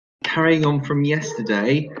carrying on from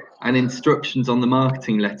yesterday and instructions on the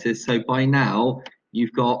marketing letters. So by now,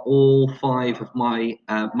 you've got all 5 of my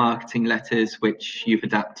marketing letters, which you've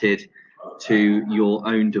adapted to your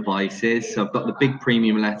own devices. So I've got the big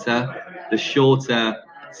premium letter, the shorter,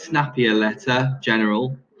 snappier letter,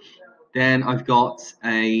 general. Then I've got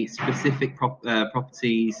a specific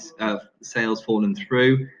properties sales fallen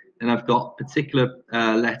through. Then I've got particular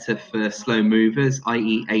letter for slow movers,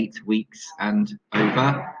 i.e. 8 weeks and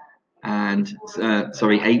over, and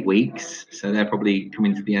sorry, 8 weeks. So they're probably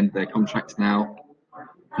coming to the end of their contracts now.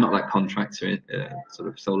 Not like contracts or sort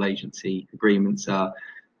of sole agency agreements are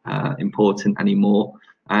important anymore,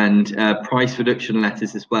 and price reduction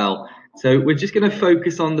letters as well. So we're just going to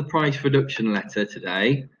focus on the price reduction letter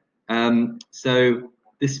today. So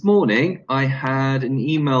this morning I had an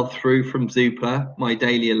email through from Zoopla, my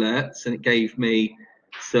daily alerts, and it gave me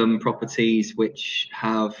some properties which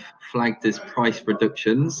have flagged as price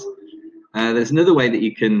reductions. There's another way that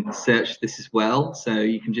you can search this as well. So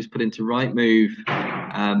you can just put into Rightmove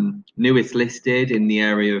newest listed in the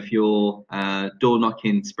area of your door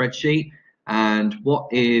knocking spreadsheet. And what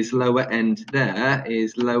is lower end there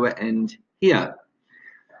is lower end here.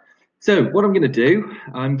 So what I'm going to do,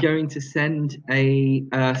 I'm going to send a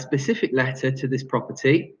specific letter to this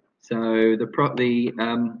property. So the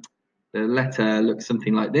letter looks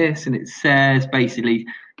something like this, and it says basically,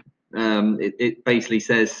 it basically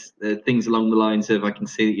says things along the lines of, I can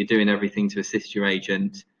see that you're doing everything to assist your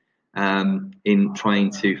agent in trying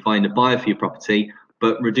to find a buyer for your property,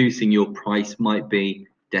 but reducing your price might be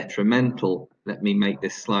detrimental. Let me make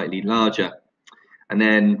this slightly larger. And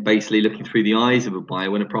then basically looking through the eyes of a buyer,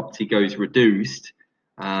 when a property goes reduced,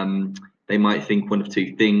 they might think one of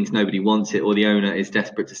 2 things: nobody wants it, or the owner is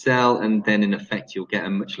desperate to sell, and then in effect you'll get a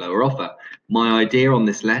much lower offer. My idea on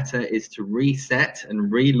this letter is to reset and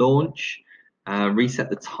relaunch, reset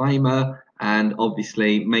the timer, and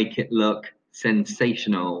obviously make it look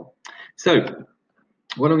sensational. So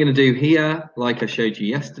what I'm going to do here, like I showed you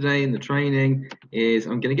yesterday in the training, is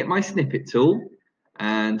I'm going to get my snippet tool,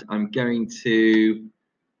 and I'm going to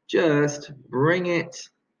just bring it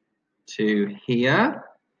to here.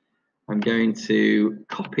 I'm going to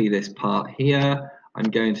copy this part here. I'm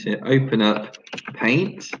going to open up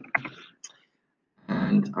Paint,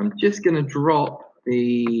 and I'm just going to drop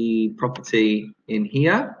the property in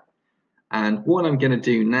here. And what I'm going to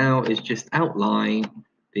do now is just outline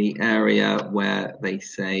the area where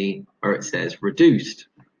it says reduced.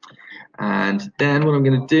 And then what I'm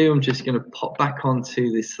going to do, I'm just going to pop back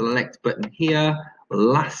onto the select button here,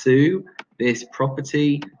 lasso this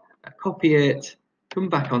property, copy it, come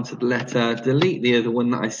back onto the letter, delete the other one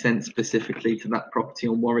that I sent specifically to that property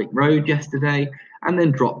on Warwick Road yesterday, and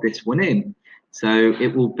then drop this one in. So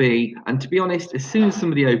it will be, and to be honest, as soon as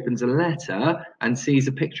somebody opens a letter and sees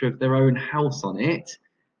a picture of their own house on it,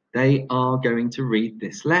 they are going to read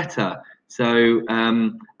this letter. So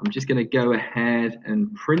I'm just going to go ahead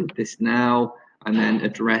and print this now, and then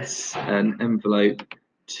address an envelope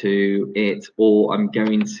to it, or I'm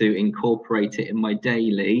going to incorporate it in my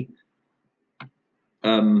daily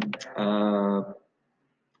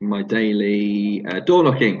door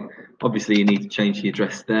knocking. Obviously you need to change the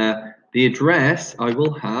address there. The address I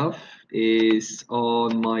will have is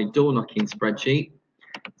on my door knocking spreadsheet.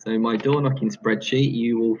 So my door knocking spreadsheet,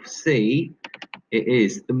 you will see it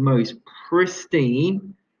is the most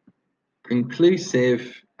pristine,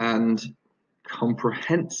 inclusive and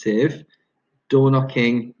comprehensive door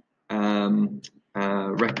knocking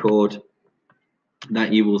record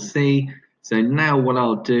that you will see. So now what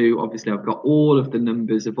I'll do, obviously I've got all of the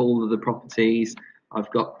numbers of all of the properties.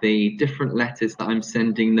 I've got the different letters that I'm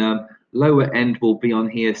sending them. Lower end will be on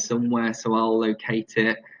here somewhere, so I'll locate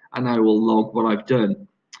it and I will log what I've done.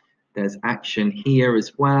 There's action here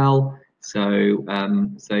as well. So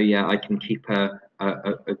yeah, I can keep a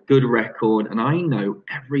good record, and I know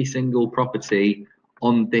every single property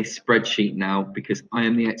on this spreadsheet now because I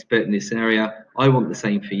am the expert in this area. I want the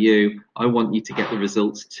same for you. I want you to get the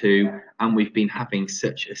results too. And we've been having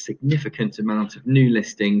such a significant amount of new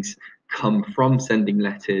listings come from sending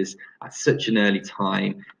letters at such an early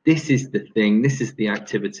time. This is the thing, this is the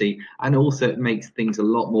activity, and also it makes things a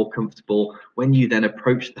lot more comfortable when you then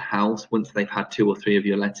approach the house once they've had 2 or 3 of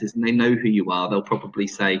your letters and they know who you are. They'll probably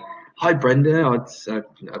say, "Hi Brenda,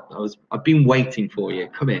 I've been waiting for you,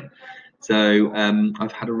 come in." So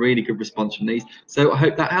I've had a really good response from these. So I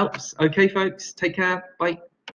hope that helps. Okay folks, take care, bye.